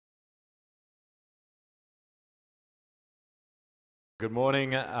Good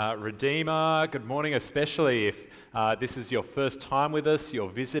morning, Redeemer. Good morning, especially if this is your first time with us, you're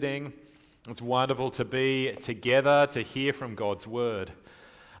visiting. It's wonderful to be together to hear from God's Word.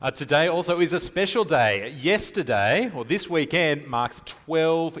 Today also is a special day. Yesterday, or this weekend, marks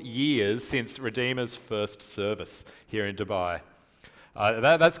 12 years since Redeemer's first service here in Dubai.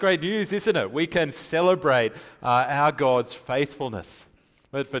 That's great news, isn't it? We can celebrate our God's faithfulness.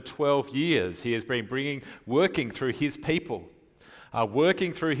 But for 12 years, He has been working through His people.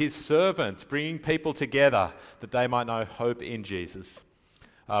 Working through His servants, bringing people together that they might know hope in Jesus.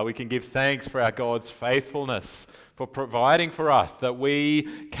 We can give thanks for our God's faithfulness, for providing for us that we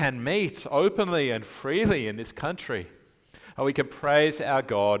can meet openly and freely in this country. We can praise our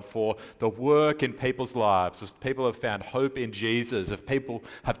God for the work in people's lives, as people have found hope in Jesus, if people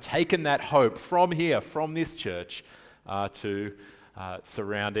have taken that hope from here, from this church, to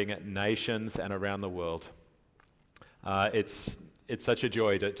surrounding nations and around the world. It's such a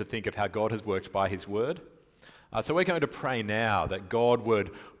joy to think of how God has worked by His Word. So we're going to pray now that God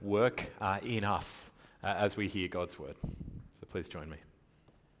would work in us as we hear God's Word. So please join me.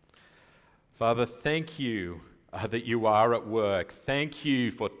 Father, thank you that you are at work. Thank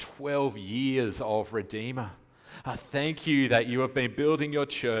you for 12 years of Redeemer. Thank you that you have been building your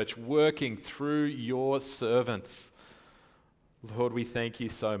church, working through your servants. Lord, we thank you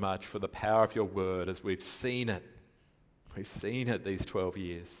so much for the power of your Word as we've seen it. We've seen it these 12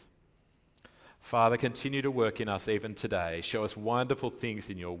 years. Father, continue to work in us even today. Show us wonderful things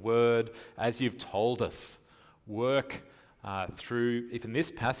in your word as you've told us. Work through even this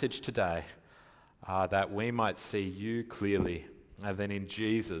passage today that we might see you clearly, and then in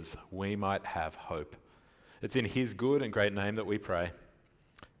Jesus we might have hope. It's in his good and great name that we pray.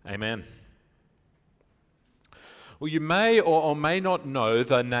 Amen. Well, you may or may not know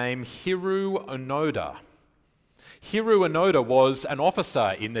the name Hiroo Onoda. Hiroo Onoda was an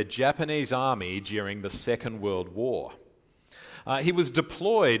officer in the Japanese army during the Second World War. He was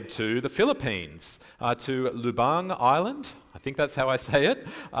deployed to the Philippines, to Lubang Island, I think that's how I say it,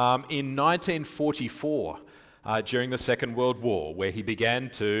 in 1944 during the Second World War, where he began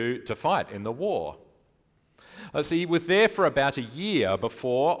to fight in the war. So he was there for about a year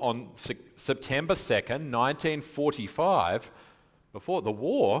before, on September 2nd, 1945, before the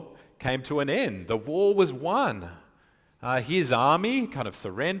war came to an end. The war was won. His army kind of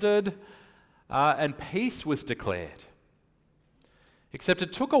surrendered, and peace was declared. Except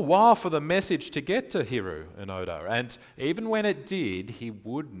it took a while for the message to get to Hiroo Onoda, and even when it did, he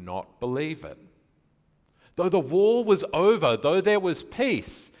would not believe it. Though the war was over, though there was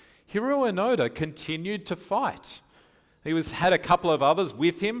peace, Hiroo Onoda continued to fight. He had a couple of others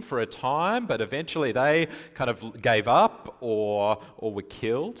with him for a time, but eventually they kind of gave up or were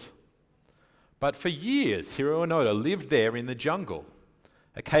killed. But for years, Hiroo Onoda lived there in the jungle,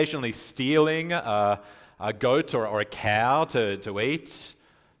 occasionally stealing a goat or a cow to eat,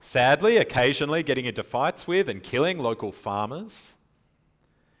 sadly, occasionally getting into fights with and killing local farmers.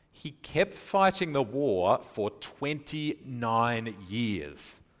 He kept fighting the war for 29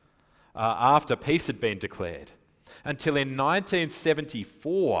 years after peace had been declared, until in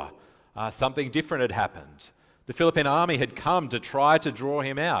 1974, something different had happened. The Philippine army had come to try to draw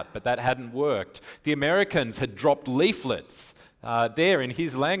him out, but that hadn't worked. The Americans had dropped leaflets there in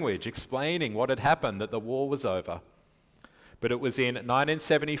his language explaining what had happened, that the war was over. But it was in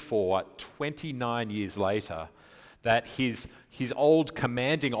 1974, 29 years later, that his old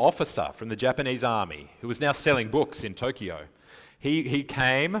commanding officer from the Japanese army, who was now selling books in Tokyo, he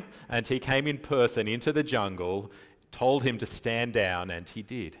came in person into the jungle, told him to stand down, and he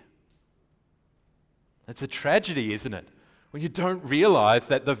did. It's a tragedy, isn't it? When you don't realize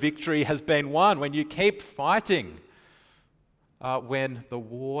that the victory has been won, when you keep fighting, when the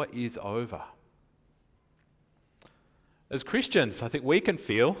war is over. As Christians, I think we can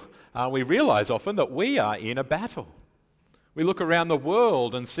feel, we realize often that we are in a battle. We look around the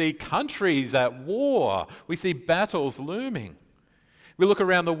world and see countries at war. We see battles looming. We look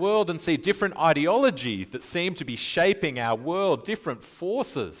around the world and see different ideologies that seem to be shaping our world, different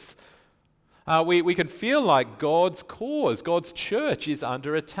forces. We can feel like God's cause, God's church is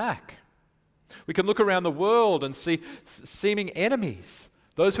under attack. We can look around the world and see seeming enemies,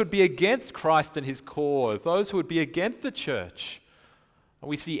 those who would be against Christ and his cause, those who would be against the church. And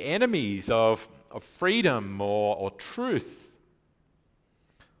we see enemies of freedom or truth.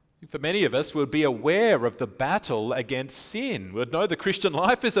 For many of us, we'll be aware of the battle against sin. We'll know the Christian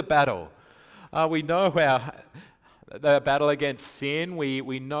life is a battle. We know the battle against sin.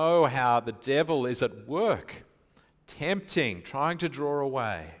 We know how the devil is at work, tempting, trying to draw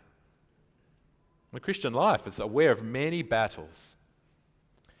away. The Christian life is aware of many battles.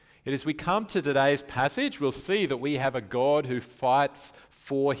 Yet as we come to today's passage, we'll see that we have a God who fights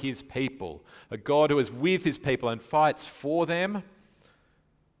for his people, a God who is with his people and fights for them.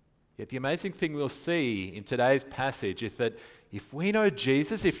 Yet the amazing thing we'll see in today's passage is that if we know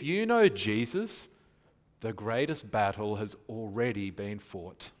Jesus, if you know Jesus, the greatest battle has already been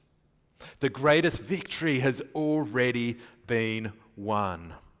fought. The greatest victory has already been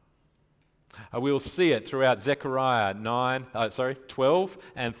won. We'll see it throughout Zechariah 12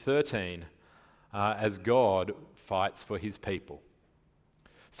 and 13 as God fights for his people.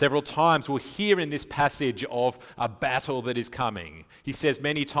 Several times we'll hear in this passage of a battle that is coming. He says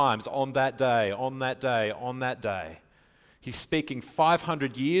many times, on that day, on that day, on that day. He's speaking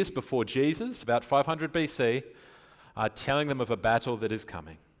 500 years before Jesus, about 500 BC, telling them of a battle that is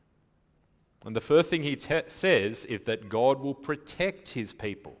coming. And the first thing he says is that God will protect his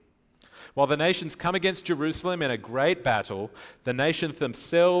people. While the nations come against Jerusalem in a great battle, the nations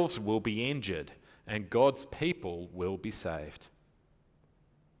themselves will be injured and God's people will be saved.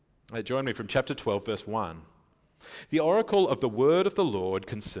 Join me from chapter 12, verse 1. The oracle of the word of the Lord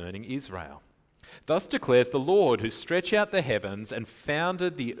concerning Israel. Thus declares the Lord, who stretched out the heavens and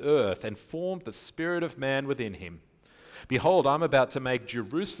founded the earth and formed the spirit of man within him. Behold, I'm about to make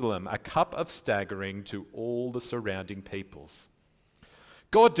Jerusalem a cup of staggering to all the surrounding peoples.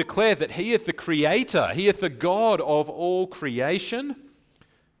 God declared that he is the creator. He is the God of all creation.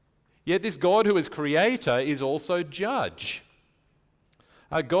 Yet this God who is creator is also judge.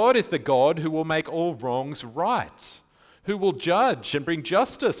 God is the God who will make all wrongs right, who will judge and bring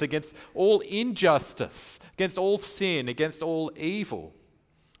justice against all injustice, against all sin, against all evil.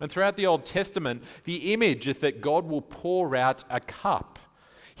 And throughout the Old Testament, the image is that God will pour out a cup,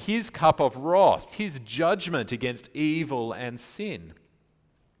 his cup of wrath, his judgment against evil and sin.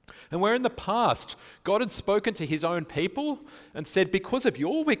 And where in the past, God had spoken to his own people and said, because of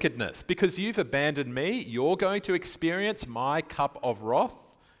your wickedness, because you've abandoned me, you're going to experience my cup of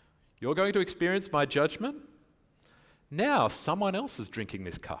wrath. You're going to experience my judgment. Now someone else is drinking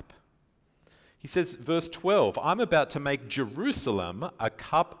this cup. He says, verse 12, I'm about to make Jerusalem a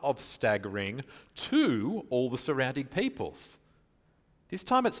cup of staggering to all the surrounding peoples. This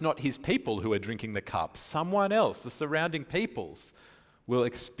time it's not his people who are drinking the cup. Someone else, the surrounding peoples, will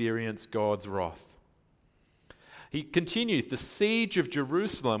experience God's wrath. He continues, the siege of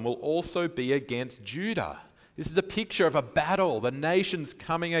Jerusalem will also be against Judah. This is a picture of a battle, the nations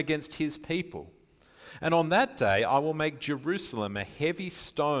coming against his people. And on that day, I will make Jerusalem a heavy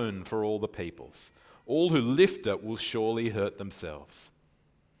stone for all the peoples. All who lift it will surely hurt themselves.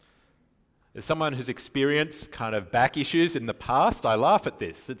 As someone who's experienced kind of back issues in the past, I laugh at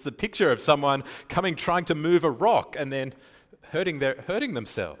this. It's a picture of someone trying to move a rock and then hurting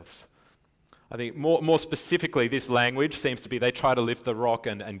themselves. I think more specifically, this language seems to be they try to lift the rock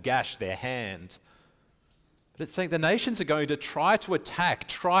and gash their hand. But it's saying the nations are going to try to attack,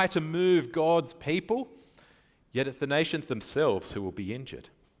 try to move God's people, yet it's the nations themselves who will be injured.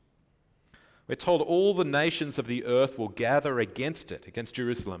 We're told all the nations of the earth will gather against it, against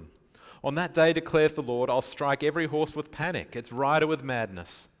Jerusalem. On that day, declares the Lord, I'll strike every horse with panic, its rider with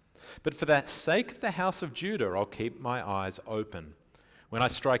madness. But for the sake of the house of Judah, I'll keep my eyes open when I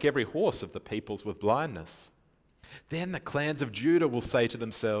strike every horse of the peoples with blindness. Then the clans of Judah will say to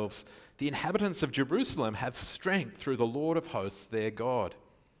themselves, the inhabitants of Jerusalem have strength through the Lord of hosts, their God.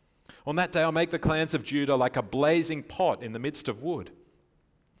 On that day, I'll make the clans of Judah like a blazing pot in the midst of wood.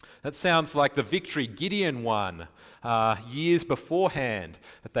 That sounds like the victory Gideon won years beforehand,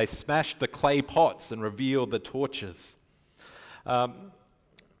 that they smashed the clay pots and revealed the torches.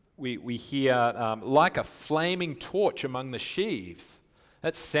 We hear like a flaming torch among the sheaves.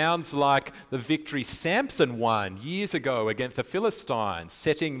 That sounds like the victory Samson won years ago against the Philistines,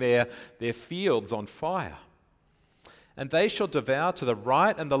 setting their fields on fire. And they shall devour to the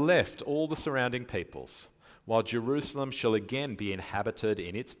right and the left all the surrounding peoples, while Jerusalem shall again be inhabited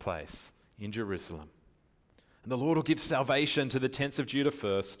in its place, in Jerusalem. And the Lord will give salvation to the tents of Judah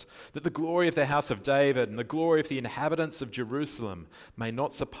first, that the glory of the house of David and the glory of the inhabitants of Jerusalem may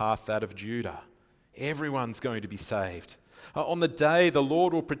not surpass that of Judah. Everyone's going to be saved. On the day, the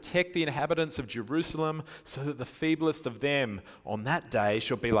Lord will protect the inhabitants of Jerusalem so that the feeblest of them on that day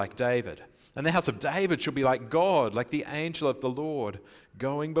shall be like David. And the house of David shall be like God, like the angel of the Lord,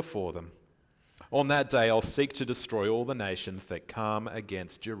 going before them. On that day, I'll seek to destroy all the nations that come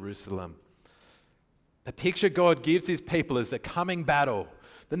against Jerusalem. The picture God gives his people is a coming battle.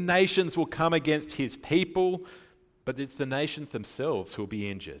 The nations will come against his people, but it's the nations themselves who will be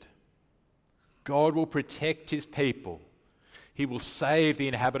injured. God will protect his people. He will save the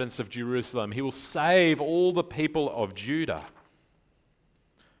inhabitants of Jerusalem. He will save all the people of Judah.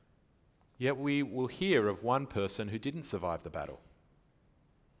 Yet we will hear of one person who didn't survive the battle.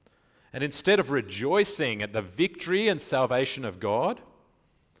 And instead of rejoicing at the victory and salvation of God,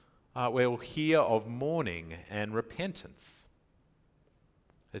 we'll hear of mourning and repentance,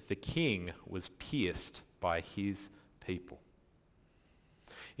 as the king was pierced by his people.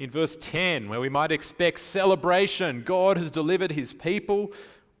 In verse 10, where we might expect celebration, God has delivered his people,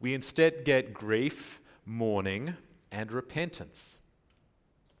 we instead get grief, mourning, and repentance.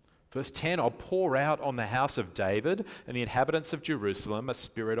 Verse 10, I'll pour out on the house of David and the inhabitants of Jerusalem a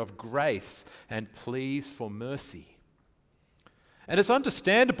spirit of grace and pleas for mercy. And it's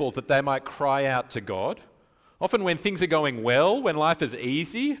understandable that they might cry out to God. Often when things are going well, when life is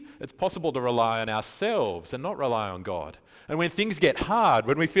easy, it's possible to rely on ourselves and not rely on God. And when things get hard,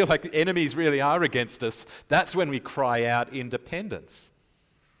 when we feel like the enemies really are against us, that's when we cry out in dependence.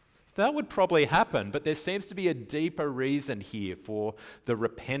 So that would probably happen, but there seems to be a deeper reason here for the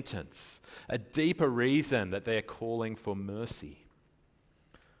repentance, a deeper reason that they're calling for mercy.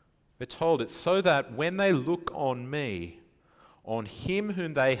 We're told it's so that when they look on me, on him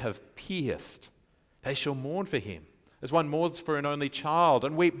whom they have pierced, they shall mourn for him, as one mourns for an only child,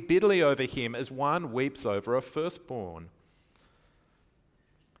 and weep bitterly over him as one weeps over a firstborn.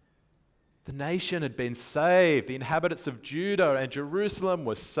 The nation had been saved. The inhabitants of Judah and Jerusalem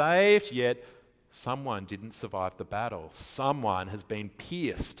were saved, yet someone didn't survive the battle. Someone has been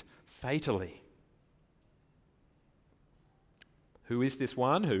pierced fatally. Who is this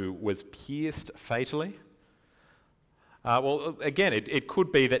one who was pierced fatally? Well, again, it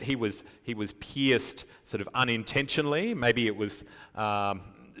could be that he was pierced sort of unintentionally. Maybe it was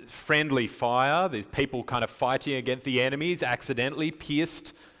friendly fire. There's people kind of fighting against the enemies accidentally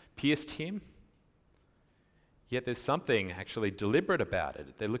pierced him. Yet there's something actually deliberate about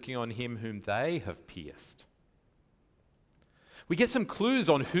it. They're looking on him whom they have pierced. We get some clues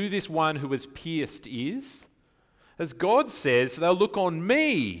on who this one who was pierced is. As God says, they'll look on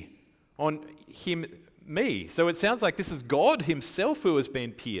me, me. So it sounds like this is God himself who has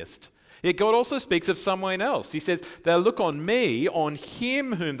been pierced. Yet God also speaks of someone else. He says, they'll look on me, on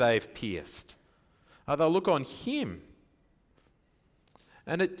him whom they've pierced. They'll look on him.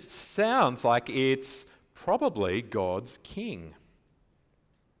 And it sounds like it's probably God's king.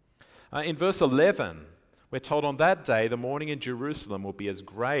 In verse 11, we're told on that day the mourning in Jerusalem will be as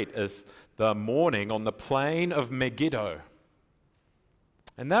great as the mourning on the plain of Megiddo.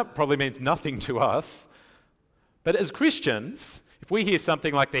 And that probably means nothing to us. But as Christians, if we hear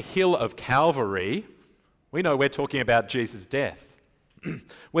something like the hill of Calvary, we know we're talking about Jesus' death.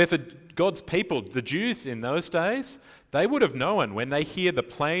 Where for God's people, the Jews in those days, they would have known when they hear the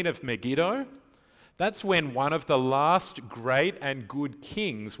plain of Megiddo, that's when one of the last great and good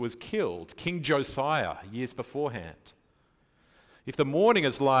kings was killed, King Josiah, years beforehand. If the mourning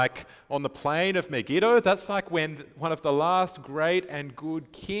is like on the plain of Megiddo, that's like when one of the last great and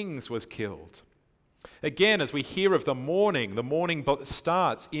good kings was killed. Again, as we hear of the mourning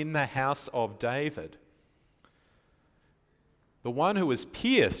starts in the house of David. The one who was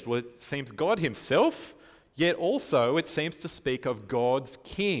pierced, well, it seems God himself, yet also it seems to speak of God's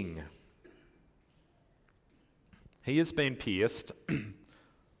king. He has been pierced,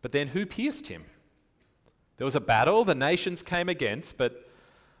 but then who pierced him? There was a battle the nations came against, but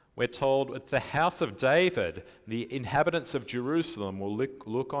we're told at the house of David, the inhabitants of Jerusalem will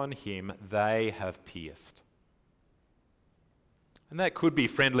look on him they have pierced. And that could be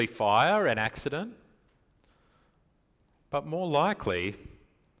friendly fire, an accident. But more likely,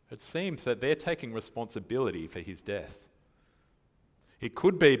 it seems that they're taking responsibility for his death. It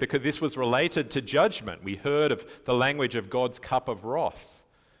could be because this was related to judgment. We heard of the language of God's cup of wrath.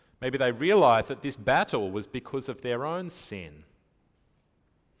 Maybe they realized that this battle was because of their own sin.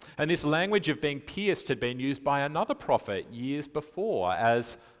 And this language of being pierced had been used by another prophet years before,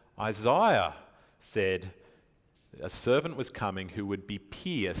 as Isaiah said, a servant was coming who would be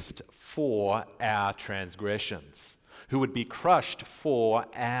pierced for our transgressions, who would be crushed for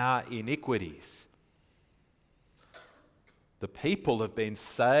our iniquities. The people have been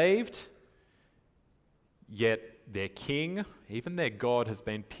saved, yet their king, even their God, has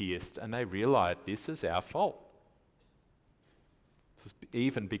been pierced, and they realize this is our fault. This is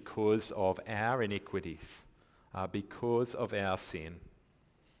even because of our iniquities, because of our sin.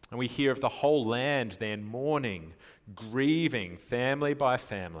 And we hear of the whole land then mourning, grieving, family by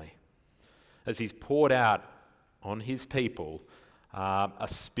family, as he's poured out on his people a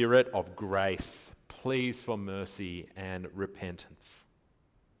spirit of grace, pleas for mercy and repentance.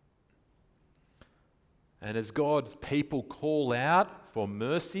 And as God's people call out for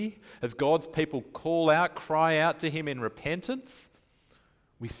mercy, as God's people call out, cry out to him in repentance,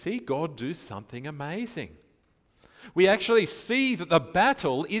 we see God do something amazing. We actually see that the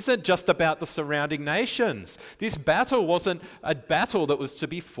battle isn't just about the surrounding nations. This battle wasn't a battle that was to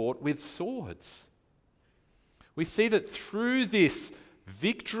be fought with swords. We see that through this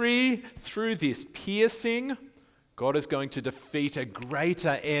victory, through this piercing, God is going to defeat a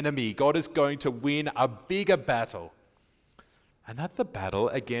greater enemy. God is going to win a bigger battle. And that's the battle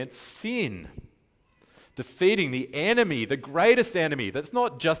against sin. Defeating the enemy, the greatest enemy, that's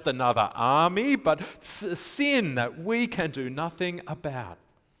not just another army, but sin that we can do nothing about.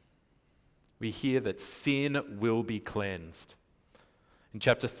 We hear that sin will be cleansed. In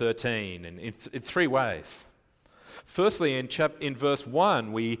chapter 13, and in three ways. Firstly, in verse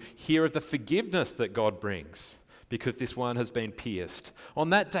 1, we hear of the forgiveness that God brings, because this one has been pierced. On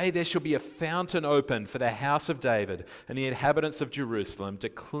that day there shall be a fountain opened for the house of David and the inhabitants of Jerusalem to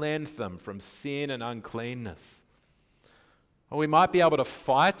cleanse them from sin and uncleanness. Or we might be able to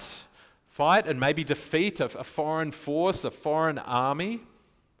fight and maybe defeat a foreign force, a foreign army.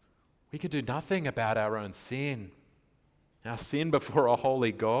 We can do nothing about our own sin. Our sin before a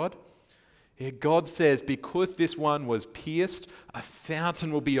holy God. Yet God says, because this one was pierced, a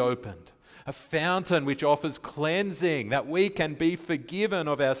fountain will be opened. A fountain which offers cleansing, that we can be forgiven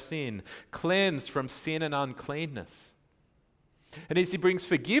of our sin, cleansed from sin and uncleanness. And as he brings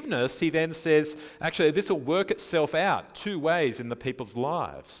forgiveness, he then says, actually, this will work itself out two ways in the people's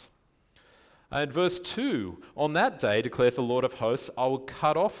lives. In verse 2, on that day, declares the Lord of hosts, I will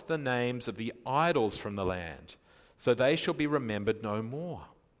cut off the names of the idols from the land, so they shall be remembered no more.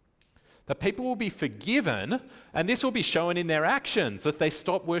 The people will be forgiven, and this will be shown in their actions, that they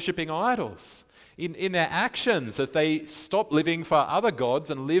stop worshipping idols. In their actions, that they stop living for other gods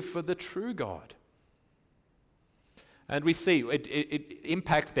and live for the true God. And we see it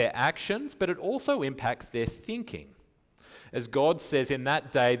impacts their actions, but it also impacts their thinking. As God says, in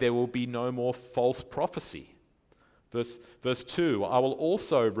that day there will be no more false prophecy. Verse 2, I will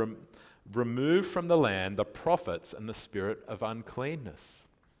also remove from the land the prophets and the spirit of uncleanness.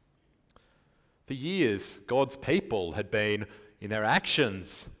 For years, God's people had been, in their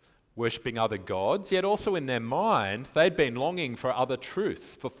actions, worshipping other gods, yet also in their mind, they'd been longing for other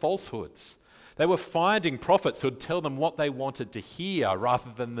truths, for falsehoods. They were finding prophets who would tell them what they wanted to hear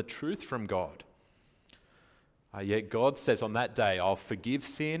rather than the truth from God. Yet God says on that day, I'll forgive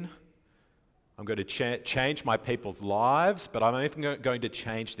sin, I'm going to change my people's lives, but I'm even going to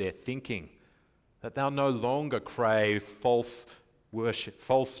change their thinking, that they'll no longer crave false worship,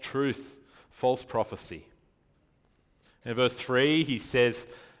 false truth, false prophecy. In verse 3, he says,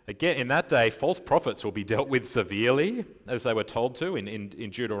 again, in that day, false prophets will be dealt with severely, as they were told to in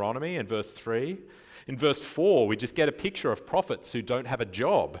Deuteronomy in verse 3. In verse 4, we just get a picture of prophets who don't have a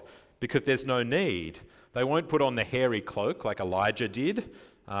job because there's no need. They won't put on the hairy cloak like Elijah did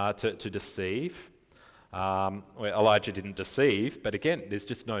to deceive. Well, Elijah didn't deceive, but again, there's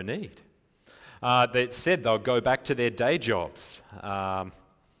just no need. They said they'll go back to their day jobs.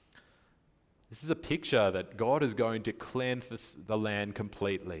 This is a picture that God is going to cleanse the land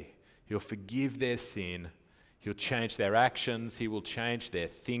completely. He'll forgive their sin. He'll change their actions. He will change their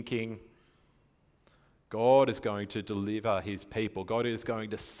thinking. God is going to deliver his people. God is going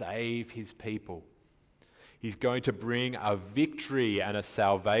to save his people. He's going to bring a victory and a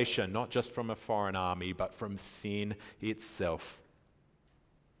salvation, not just from a foreign army, but from sin itself.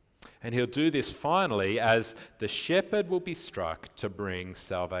 And he'll do this finally as the shepherd will be struck to bring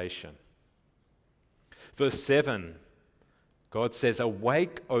salvation. Verse 7, God says,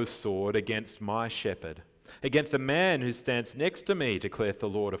 awake, O sword, against my shepherd, against the man who stands next to me, declareth the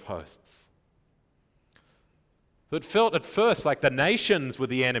Lord of hosts. So it felt at first like the nations were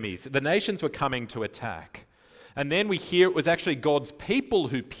the enemies. The nations were coming to attack. And then we hear it was actually God's people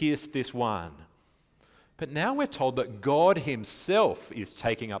who pierced this one. But now we're told that God himself is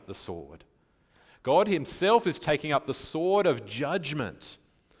taking up the sword. God himself is taking up the sword of judgment.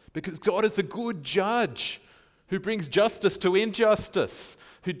 Because God is the good judge who brings justice to injustice,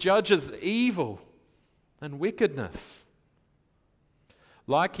 who judges evil and wickedness.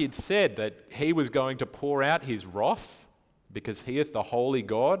 Like he'd said that he was going to pour out his wrath because he is the holy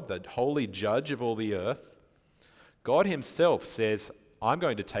God, the holy judge of all the earth, God himself says, I'm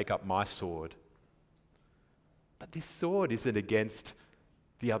going to take up my sword. But this sword isn't against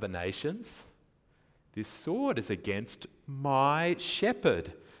the other nations. This sword is against my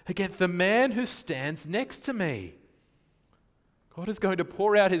shepherd, against the man who stands next to me. God is going to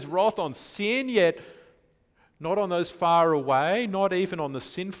pour out his wrath on sin, yet not on those far away, not even on the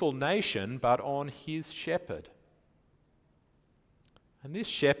sinful nation, but on his shepherd. And this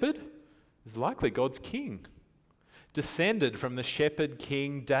shepherd is likely God's king. descended from the shepherd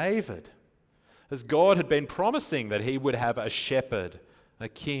King David, as God had been promising that he would have a shepherd, a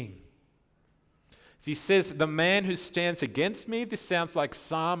king. As he says, the man who stands against me, this sounds like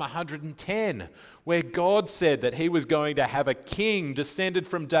Psalm 110, where God said that he was going to have a king descended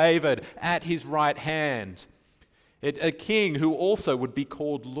from David at his right hand, a king who also would be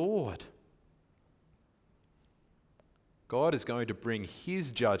called Lord. God is going to bring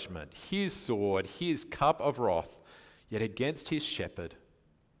his judgment, his sword, his cup of wrath, yet against his shepherd.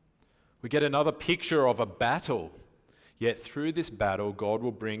 We get another picture of a battle, yet through this battle, God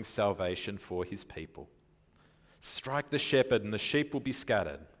will bring salvation for his people. Strike the shepherd and the sheep will be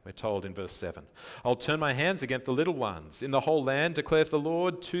scattered, we're told in verse 7. I'll turn my hands against the little ones. In the whole land, declares the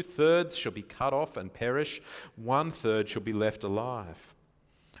Lord, 2/3 shall be cut off and perish, 1/3 shall be left alive.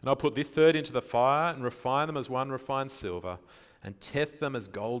 And I'll put this third into the fire and refine them as one refines silver, and test them as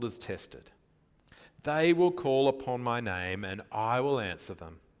gold is tested. They will call upon my name, and I will answer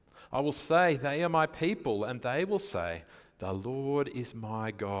them. I will say, they are my people, and they will say, the Lord is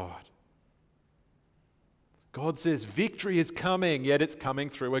my God. God says victory is coming, yet it's coming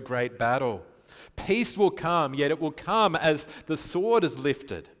through a great battle. Peace will come, yet it will come as the sword is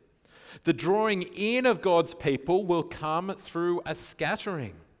lifted. The drawing in of God's people will come through a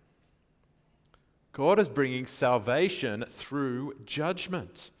scattering. God is bringing salvation through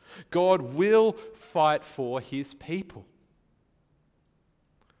judgment. God will fight for his people.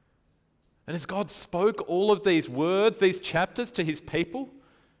 And as God spoke all of these words, these chapters to his people,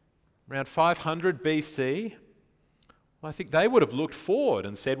 around 500 BC, well, I think they would have looked forward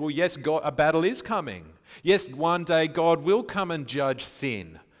and said, well, yes, God, a battle is coming. Yes, one day God will come and judge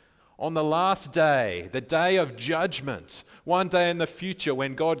sin. On the last day, the day of judgment, one day in the future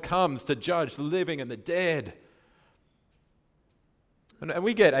when God comes to judge the living and the dead. And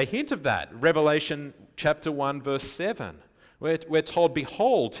we get a hint of that. Revelation chapter 1, verse 7. We're told,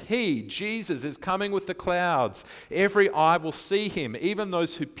 behold, he, Jesus, is coming with the clouds. Every eye will see him, even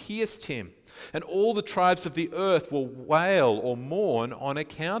those who pierced him. And all the tribes of the earth will wail or mourn on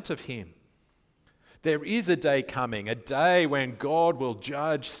account of him. There is a day coming, a day when God will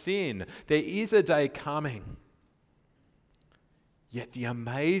judge sin. There is a day coming. Yet the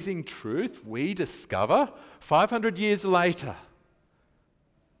amazing truth we discover 500 years later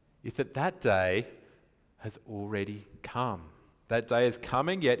is that that day has already come. That day is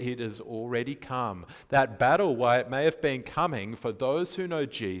coming, yet it has already come. That battle, while it may have been coming, for those who know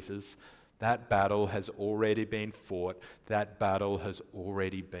Jesus, that battle has already been fought. That battle has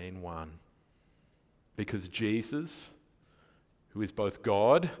already been won. Because Jesus, who is both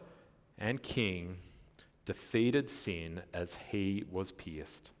God and King, defeated sin as he was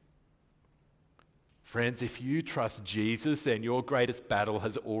pierced. Friends, if you trust Jesus, then your greatest battle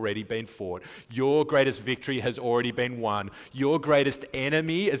has already been fought. Your greatest victory has already been won. Your greatest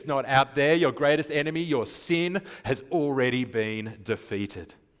enemy is not out there. Your greatest enemy, your sin, has already been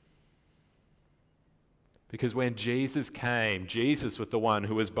defeated. Because when Jesus came, Jesus was the one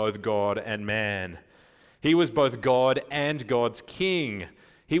who was both God and man. He was both God and God's king.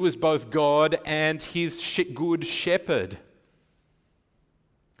 He was both God and his good shepherd.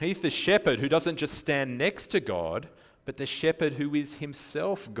 He's the shepherd who doesn't just stand next to God, but the shepherd who is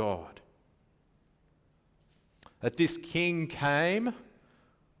himself God. That this king came,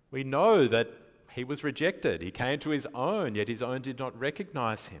 we know that he was rejected. He came to his own, yet his own did not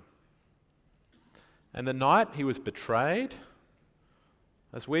recognize him. And the night he was betrayed,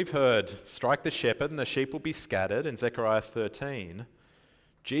 as we've heard, strike the shepherd and the sheep will be scattered in Zechariah 13,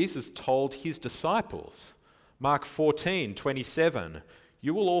 Jesus told his disciples, Mark 14:27,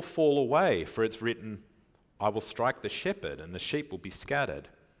 you will all fall away, for it's written, I will strike the shepherd and the sheep will be scattered.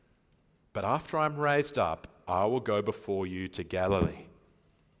 But after I'm raised up, I will go before you to Galilee.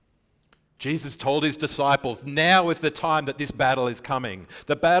 Jesus told his disciples, now is the time that this battle is coming.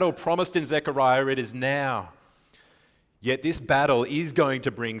 The battle promised in Zechariah, it is now. Yet this battle is going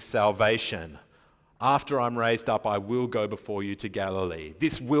to bring salvation. After I'm raised up, I will go before you to Galilee.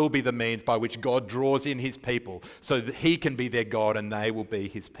 This will be the means by which God draws in his people so that he can be their God and they will be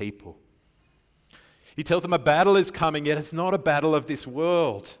his people. He tells them a battle is coming, yet it's not a battle of this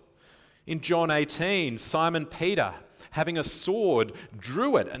world. In John 18, Simon Peter, having a sword,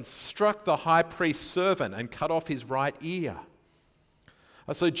 drew it and struck the high priest's servant and cut off his right ear.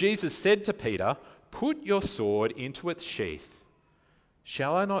 So Jesus said to Peter, put your sword into its sheath.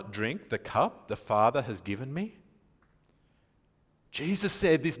 Shall I not drink the cup the Father has given me? Jesus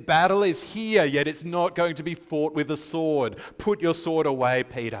said, this battle is here, yet it's not going to be fought with a sword. Put your sword away,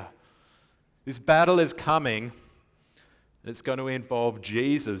 Peter. This battle is coming. It's going to involve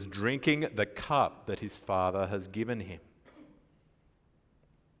Jesus drinking the cup that his Father has given him.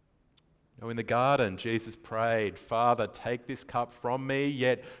 Now, in the garden, Jesus prayed, "Father, take this cup from me,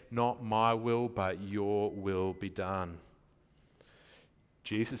 yet not my will, but your will be done."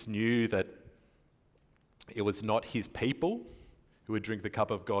 Jesus knew that it was not his people who would drink the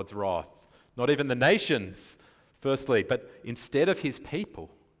cup of God's wrath, not even the nations, firstly, but instead of his people,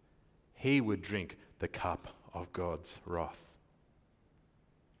 he would drink the cup of God's wrath.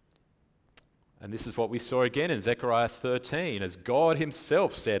 And this is what we saw again in Zechariah 13, as God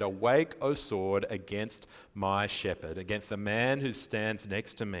himself said, "Awake, O sword, against my shepherd, against the man who stands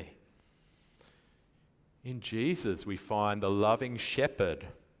next to me." In Jesus, we find the loving shepherd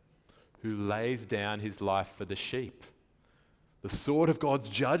who lays down his life for the sheep. The sword of God's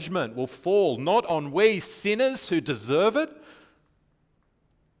judgment will fall not on we sinners who deserve it,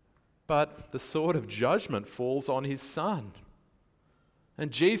 but the sword of judgment falls on his Son.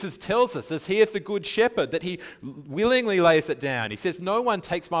 And Jesus tells us, as he is the good shepherd, that he willingly lays it down. He says, "No one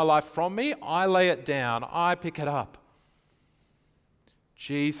takes my life from me. I lay it down. I pick it up."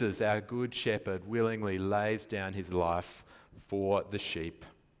 Jesus, our good shepherd, willingly lays down his life for the sheep.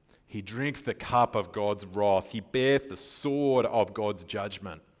 He drinks the cup of God's wrath. He bears the sword of God's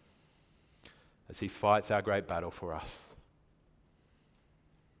judgment as he fights our great battle for us.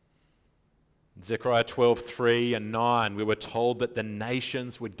 In Zechariah 12:3 and 9, we were told that the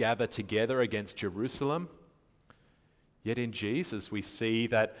nations would gather together against Jerusalem. Yet in Jesus, we see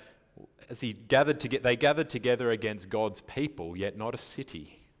that as they gathered together against God's people, yet not a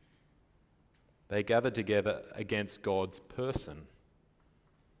city. They gathered together against God's person.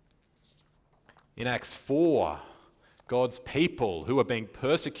 In Acts 4, God's people who are being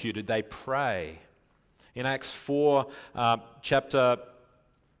persecuted, they pray. In Acts 4, chapter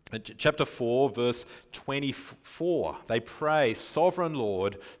 4, verse 24, they pray, "Sovereign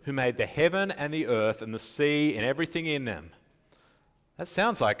Lord, who made the heaven and the earth and the sea and everything in them." That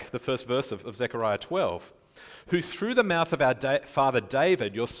sounds like the first verse of Zechariah 12. "Who through the mouth of our father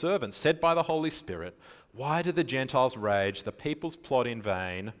David, your servant, said by the Holy Spirit, why do the Gentiles rage, the peoples plot in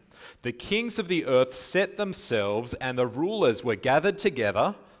vain? The kings of the earth set themselves, and the rulers were gathered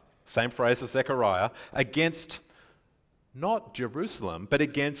together," same phrase as Zechariah, "against not Jerusalem, but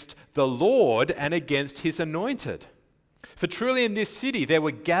against the Lord and against his anointed. For truly in this city they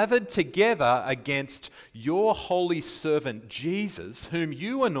were gathered together against your holy servant Jesus, whom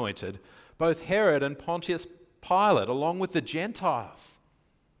you anointed, both Herod and Pontius Pilate, along with the Gentiles."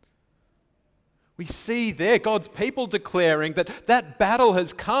 We see there God's people declaring that battle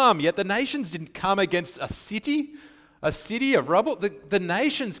has come, yet the nations didn't come against a city of rubble. The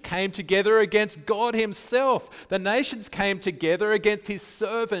nations came together against God himself. The nations came together against his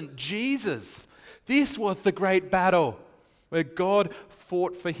servant Jesus. This was the great battle where God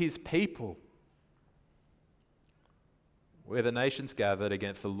fought for his people, where the nations gathered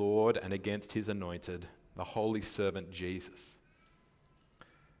against the Lord and against his anointed, the holy servant Jesus.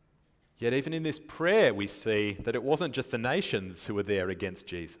 Yet even in this prayer we see that it wasn't just the nations who were there against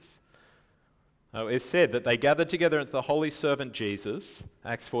Jesus. It's said that they gathered together at the holy servant Jesus,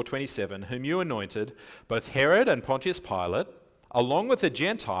 Acts 4:27, whom you anointed, both Herod and Pontius Pilate, along with the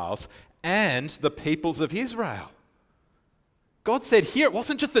Gentiles and the peoples of Israel. God said here, it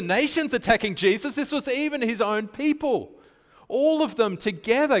wasn't just the nations attacking Jesus, this was even his own people. All of them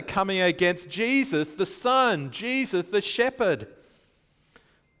together coming against Jesus, the Son, Jesus, the shepherd.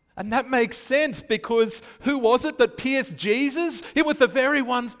 And that makes sense because who was it that pierced Jesus? It was the very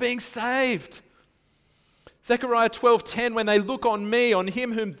ones being saved. Zechariah 12:10, "When they look on me, on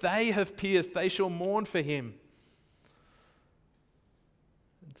him whom they have pierced, they shall mourn for him."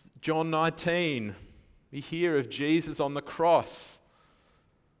 John 19, we hear of Jesus on the cross.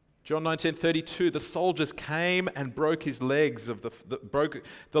 John 19:32, "The soldiers came and broke the legs of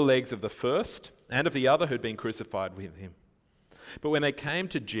the first and of the other who'd been crucified with him. But when they came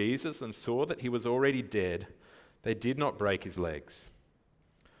to Jesus and saw that he was already dead, they did not break his legs.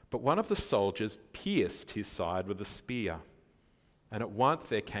 But one of the soldiers pierced his side with a spear, and at once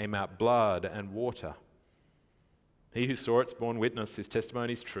there came out blood and water. He who saw it's borne witness, his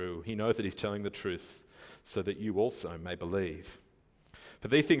testimony is true. He knows that he's telling the truth, so that you also may believe. For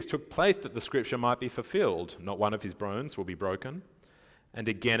these things took place that the scripture might be fulfilled. Not one of his bones will be broken." And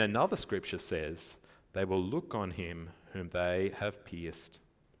again another scripture says, "They will look on him whom they have pierced."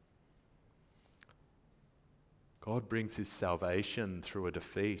 God brings his salvation through a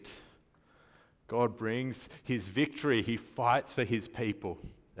defeat. God brings his victory. He fights for his people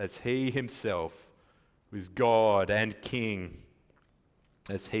as he himself is God and King,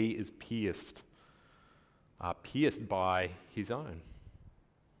 as he is pierced. are pierced by his own.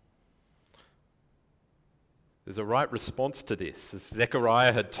 There's a right response to this. As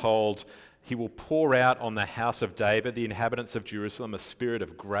Zechariah had told, he will pour out on the house of David, the inhabitants of Jerusalem, a spirit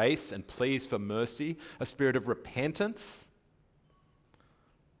of grace and pleas for mercy, a spirit of repentance.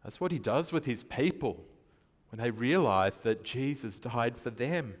 That's what he does with his people when they realize that Jesus died for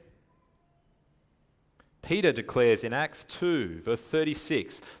them. Peter declares in Acts 2, verse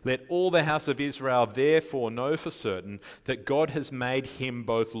 36, "Let all the house of Israel therefore know for certain that God has made him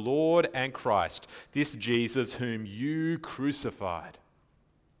both Lord and Christ, this Jesus whom you crucified."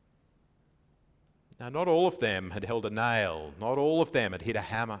 Now, not all of them had held a nail. Not all of them had hit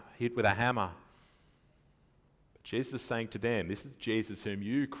with a hammer. But Jesus is saying to them, this is Jesus whom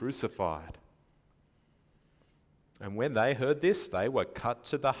you crucified. And when they heard this, they were cut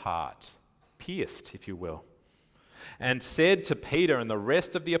to the heart, pierced, if you will, and said to Peter and the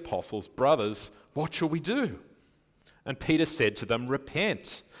rest of the apostles, "Brothers, what shall we do?" And Peter said to them,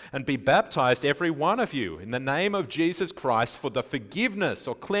 "Repent and be baptized, every one of you, in the name of Jesus Christ for the forgiveness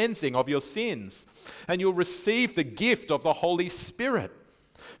or cleansing of your sins, and you'll receive the gift of the Holy Spirit.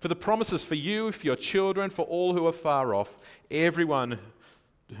 For the promises for you, for your children, for all who are far off, everyone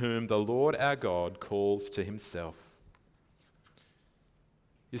whom the Lord our God calls to himself."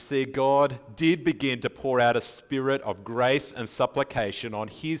 You see, God did begin to pour out a spirit of grace and supplication on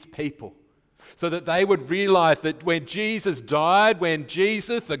his people, so that they would realize that when Jesus died, when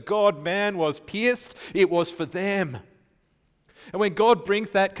Jesus, the God-man, was pierced, it was for them. And when God brings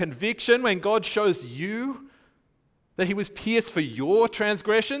that conviction, when God shows you that he was pierced for your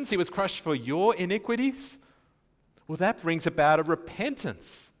transgressions, he was crushed for your iniquities, well, that brings about a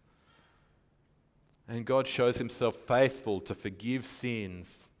repentance. And God shows himself faithful to forgive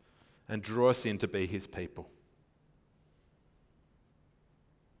sins and draw us in to be his people.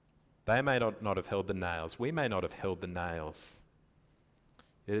 They may not have held the nails. We may not have held the nails.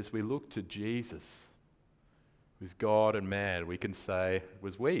 Yet as we look to Jesus, who's God and man, we can say it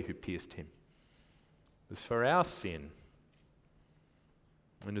was we who pierced him. It was for our sin.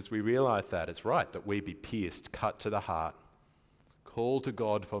 And as we realize that, it's right that we be pierced, cut to the heart, call to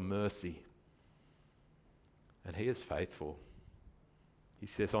God for mercy. And he is faithful. He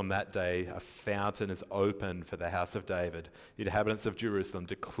says on that day, a fountain is opened for the house of David, the inhabitants of Jerusalem,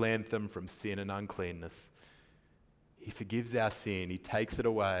 to cleanse them from sin and uncleanness. He forgives our sin. He takes it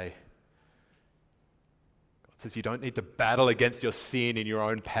away. God says you don't need to battle against your sin in your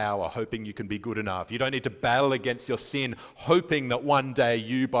own power, hoping you can be good enough. You don't need to battle against your sin, hoping that one day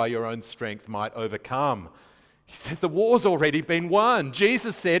you, by your own strength, might overcome. He says the war's already been won.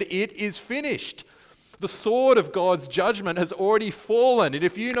 Jesus said it is finished. The sword of God's judgment has already fallen, and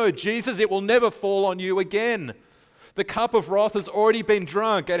if you know Jesus, it will never fall on you again. The cup of wrath has already been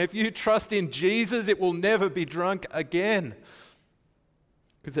drunk, and if you trust in Jesus, it will never be drunk again.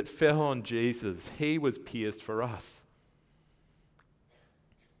 Because it fell on Jesus. He was pierced for us.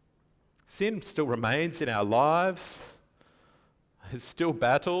 Sin still remains in our lives. There's still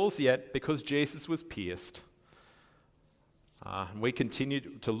battles, yet because Jesus was pierced, we continue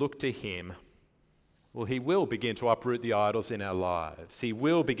to look to him. Well, he will begin to uproot the idols in our lives. He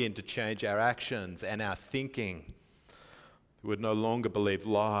will begin to change our actions and our thinking. We would no longer believe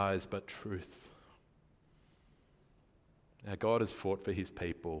lies, but truth. Our God has fought for his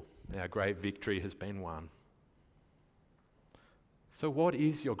people. Our great victory has been won. So what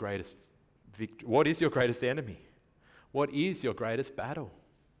is your greatest victory? What is your greatest enemy? What is your greatest battle?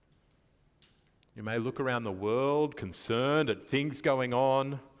 You may look around the world concerned at things going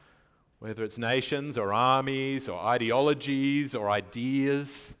on, whether it's nations or armies or ideologies or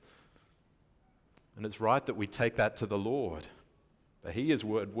ideas. And it's right that we take that to the Lord, but he is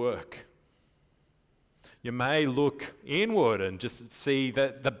at work. You may look inward and just see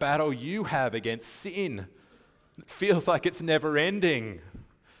that the battle you have against sin, it feels like it's never ending,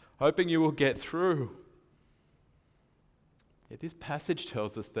 hoping you will get through. Yet this passage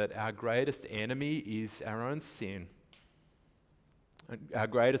tells us that our greatest enemy is our own sin. Our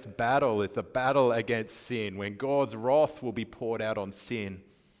greatest battle is the battle against sin, when God's wrath will be poured out on sin.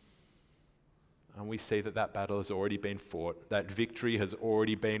 And we see that that battle has already been fought. That victory has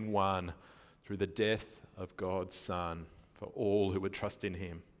already been won through the death of God's Son for all who would trust in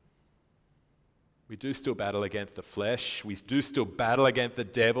him. We do still battle against the flesh. We do still battle against the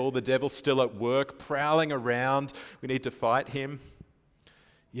devil. The devil's still at work, prowling around. We need to fight him.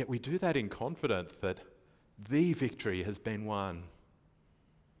 Yet we do that in confidence that the victory has been won.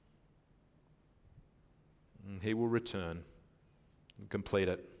 He will return and complete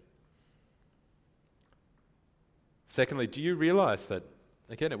it. Secondly, do you realize that,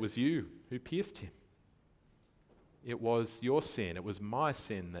 again, it was you who pierced him? It was your sin, it was my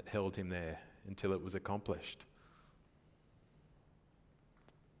sin that held him there until it was accomplished.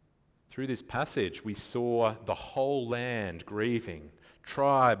 Through this passage, we saw the whole land grieving,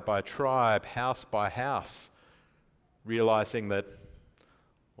 tribe by tribe, house by house, realizing that,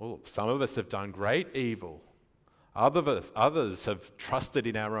 well, some of us have done great evil. Others have trusted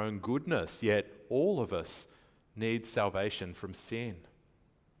in our own goodness, yet all of us need salvation from sin.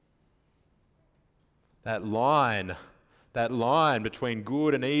 That line between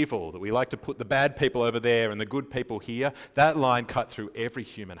good and evil, that we like to put the bad people over there and the good people here, that line cut through every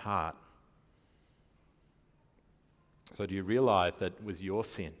human heart. So do you realize that it was your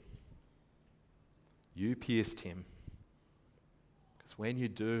sin? You pierced him. Because when you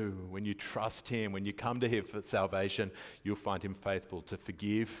do, when you trust him, when you come to him for salvation, you'll find him faithful to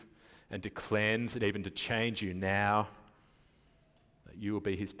forgive and to cleanse and even to change you now. That you will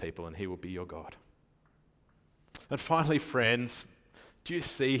be his people and he will be your God. And finally, friends, do you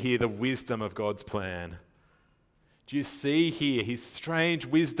see here the wisdom of God's plan? Do you see here his strange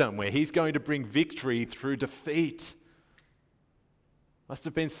wisdom where he's going to bring victory through defeat? Must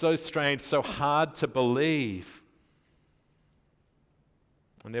have been so strange, so hard to believe.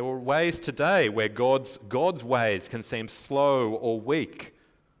 And there were ways today where God's ways can seem slow or weak.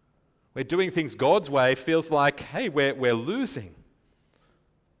 Where doing things God's way feels like, hey, we're losing.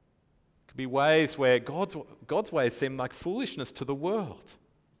 Could be ways where God's ways seem like foolishness to the world.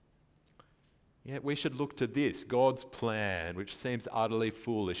 Yet we should look to this, God's plan, which seems utterly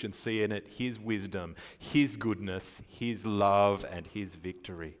foolish, and see in it his wisdom, his goodness, his love, and his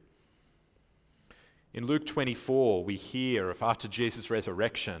victory. In Luke 24, we hear of after Jesus'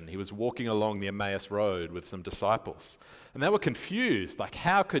 resurrection, he was walking along the Emmaus Road with some disciples. And they were confused, like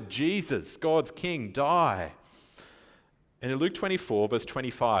how could Jesus, God's King, die? And in Luke 24, verse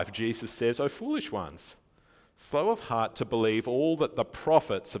 25, Jesus says, "O foolish ones, slow of heart to believe all that the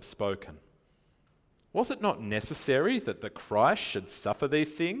prophets have spoken. Was it not necessary that the Christ should suffer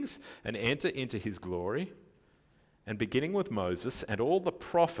these things and enter into his glory? And beginning with Moses and all the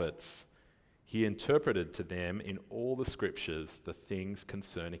prophets, he interpreted to them in all the scriptures the things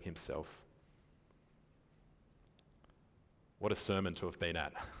concerning himself." What a sermon to have been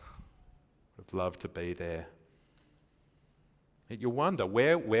at. I'd love to be there. You wonder,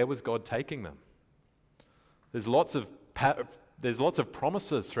 where was God taking them? There's lots of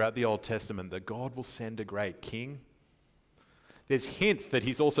promises throughout the Old Testament that God will send a great king. There's hints that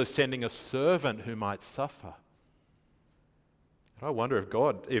he's also sending a servant who might suffer. And I wonder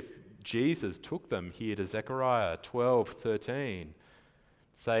if Jesus took them here to Zechariah 12:13,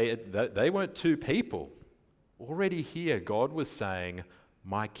 say they weren't two people. Already here, God was saying,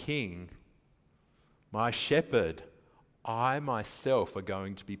 my king, my shepherd, I myself are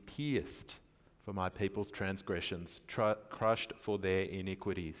going to be pierced for my people's transgressions, crushed for their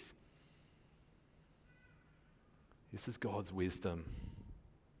iniquities. This is God's wisdom.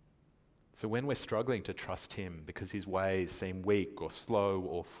 So when we're struggling to trust him because his ways seem weak or slow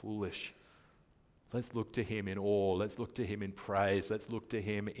or foolish, let's look to him in awe. Let's look to him in praise. Let's look to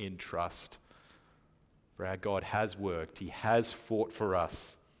him in trust. For our God has worked. He has fought for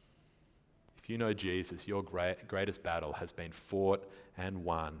us. If you know Jesus, your greatest battle has been fought and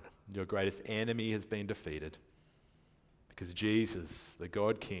won. Your greatest enemy has been defeated because Jesus, the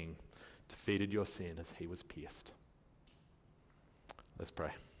God King, defeated your sin as he was pierced. Let's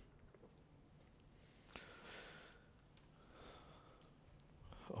pray.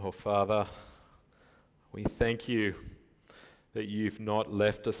 Oh, Father, we thank you that you've not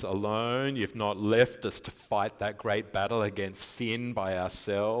left us alone. You've not left us to fight that great battle against sin by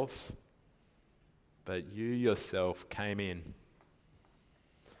ourselves. But you yourself came in,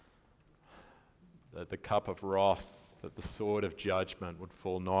 that the cup of wrath, that the sword of judgment would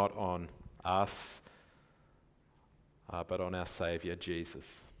fall not on us, but on our Saviour,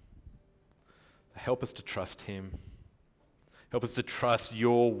 Jesus. Help us to trust him. Help us to trust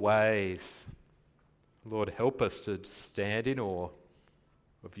your ways. Lord, help us to stand in awe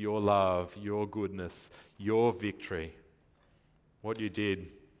of your love, your goodness, your victory, what you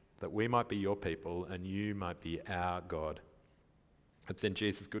did, that we might be your people and you might be our God. It's in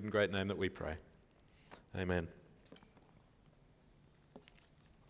Jesus' good and great name that we pray. Amen.